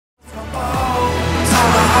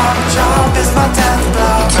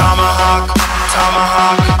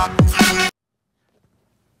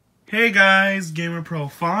Hey guys, Gamer Pro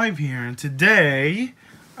 5 here, and today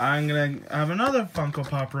I'm gonna have another Funko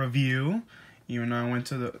Pop review. Even though I went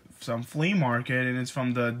to some flea market, and it's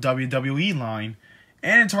from the WWE line,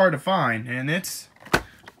 and it's hard to find. And it's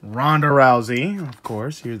Ronda Rousey, of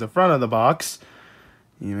course. Here's the front of the box.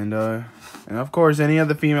 And of course, any of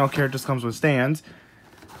the female characters comes with stands.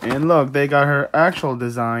 And look, they got her actual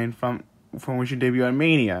design from when she debuted at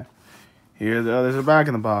Mania. Here, there's the back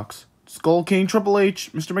in the box. Skull King, Triple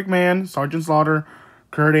H, Mr. McMahon, Sergeant Slaughter,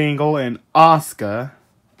 Kurt Angle, and Asuka.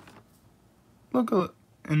 Look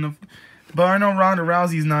in the, but I know Ronda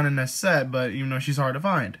Rousey's not in this set, but even though she's hard to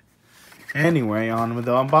find. Anyway, on with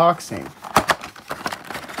the unboxing.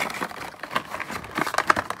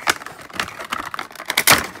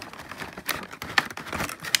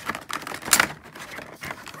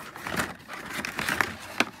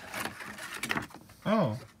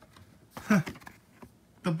 Oh.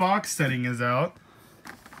 The box setting is out.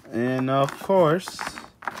 And of course,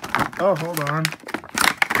 oh, hold on.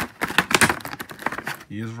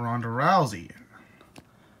 Here's Ronda Rousey.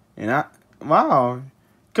 And wow.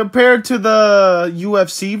 Compared to the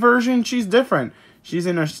UFC version, she's different. She's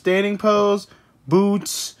in her standing pose,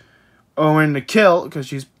 boots, in the kilt, because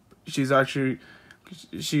she's actually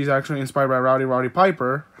inspired by Roddy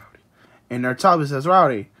Piper. And her top, it says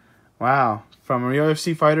Rowdy. Wow. From a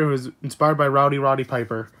UFC fighter who is inspired by Roddy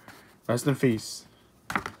Piper. Rest in peace.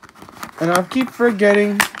 And I keep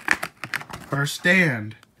forgetting her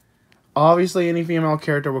stand. Obviously, any female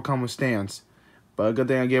character will come with stands. But a good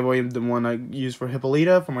thing I gave away the one I used for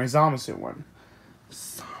Hippolyta for my Zamasu one.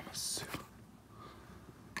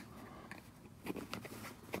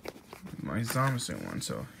 My Zamasu one.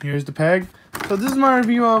 So here's the peg. So this is my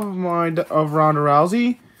review of Ronda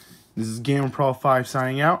Rousey. This is Gamer Pro 5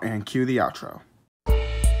 signing out, and cue the outro.